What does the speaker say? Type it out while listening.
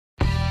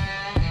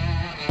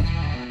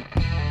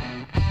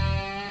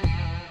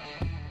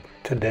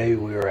Today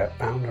we are at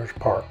Founders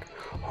Park,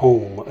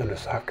 home of the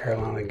South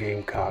Carolina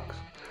Gamecocks,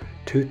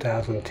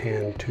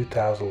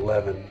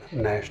 2010-2011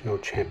 national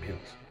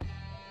champions.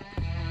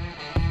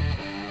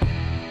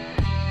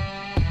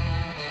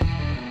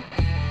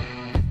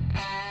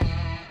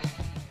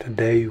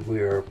 Today we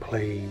are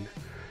playing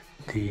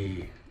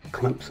the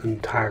Clemson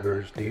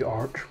Tigers, the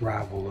arch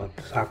rival of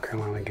the South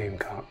Carolina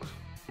Gamecocks.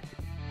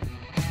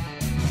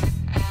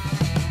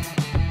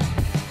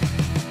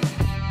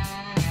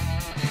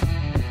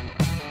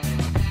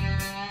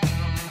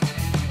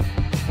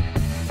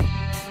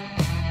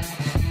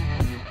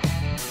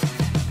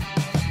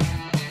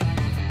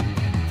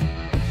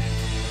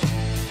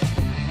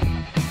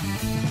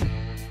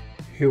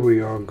 Here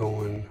we are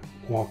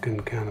walking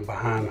kind of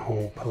behind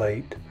home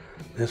plate.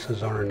 This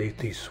is underneath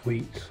these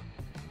suites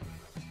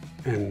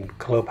and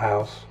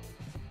clubhouse.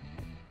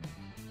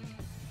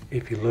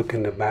 If you look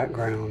in the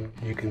background,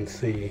 you can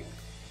see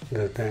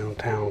the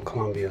downtown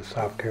Columbia,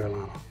 South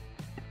Carolina.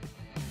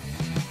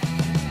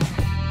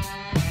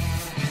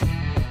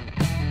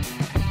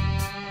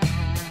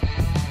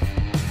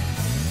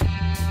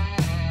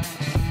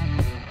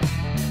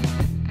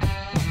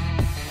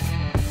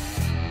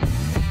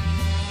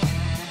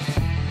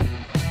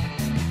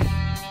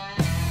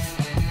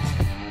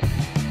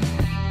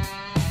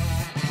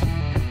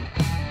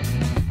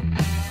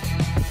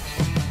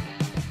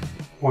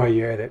 While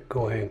you're at it,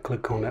 go ahead and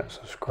click on that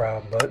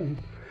subscribe button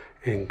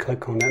and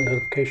click on that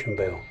notification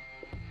bell.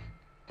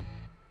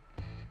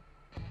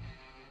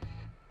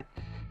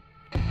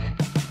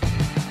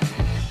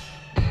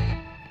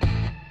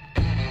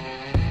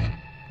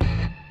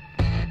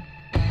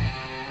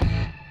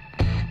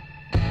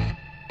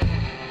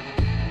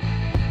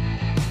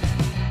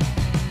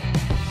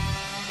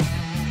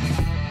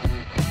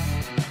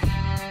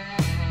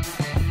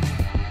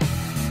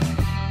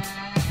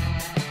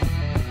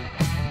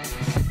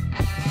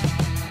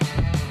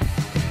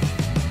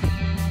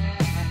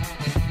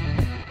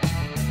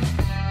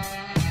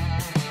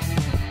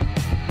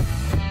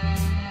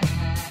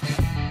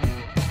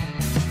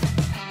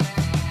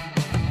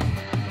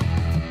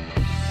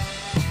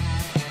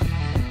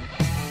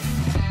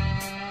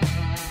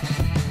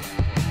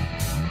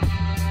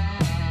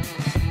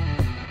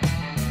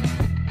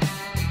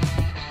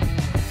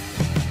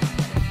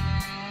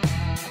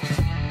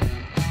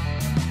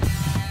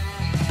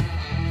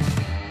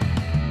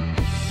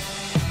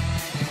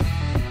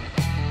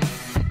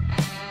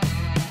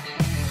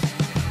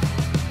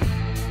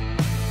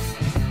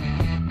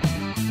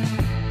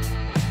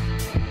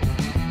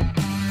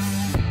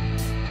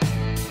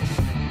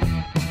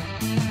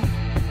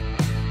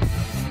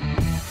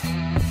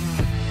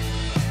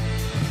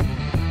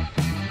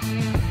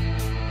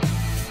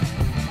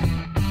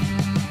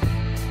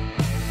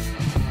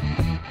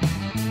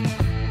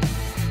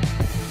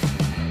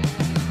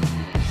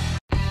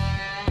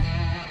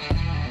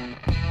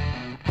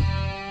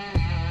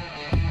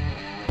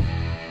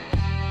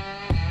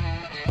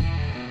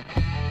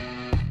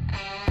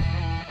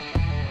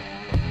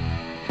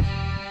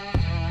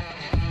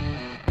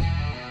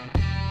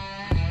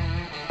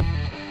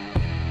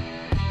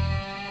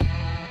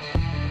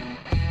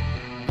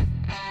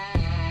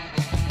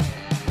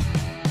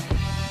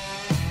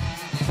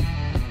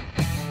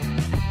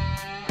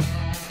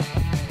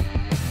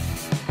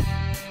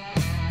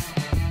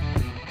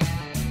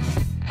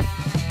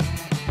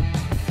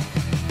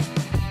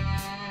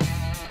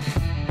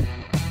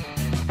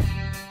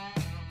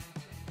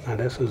 Now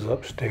this is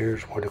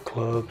upstairs where the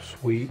club,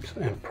 suites,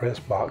 and press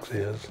box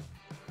is.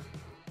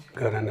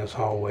 Go down this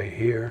hallway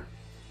here.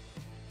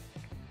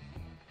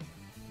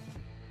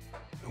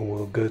 And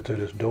we'll go through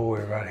this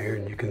doorway right here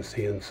and you can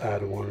see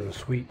inside of one of the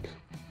suites.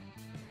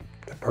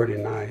 They're pretty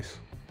nice.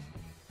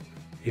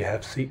 You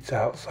have seats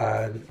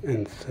outside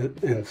and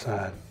sit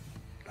inside.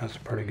 That's a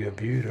pretty good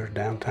view. There's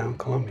downtown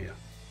Columbia.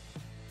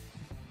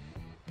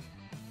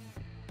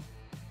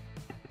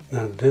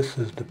 Now this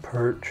is the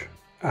perch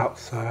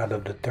outside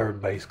of the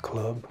third base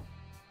club.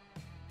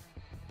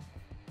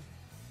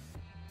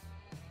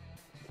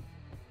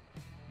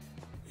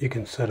 You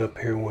can sit up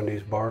here on one of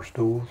these bar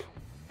stools.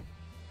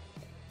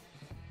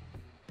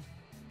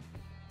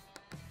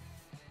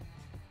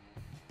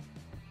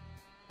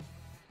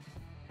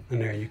 And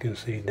there you can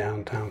see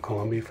downtown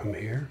Columbia from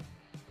here.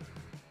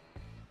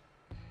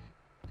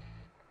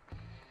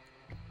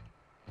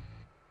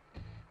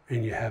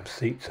 And you have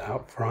seats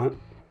out front.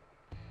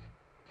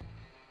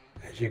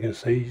 As you can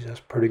see, that's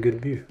a pretty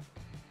good view.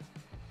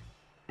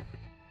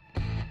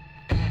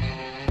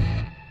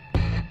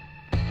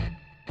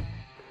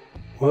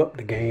 Well,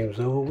 the game's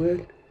over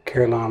with.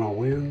 Carolina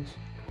wins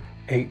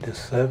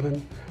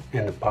 8-7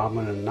 in the bottom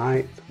of the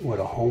ninth with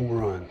a home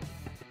run.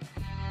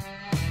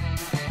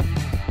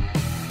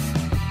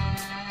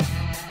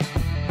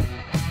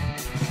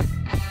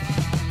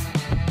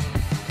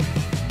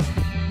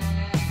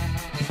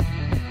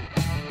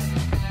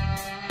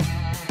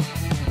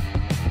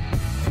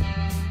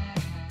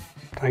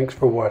 Thanks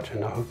for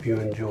watching. I hope you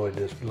enjoyed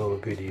this little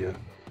video.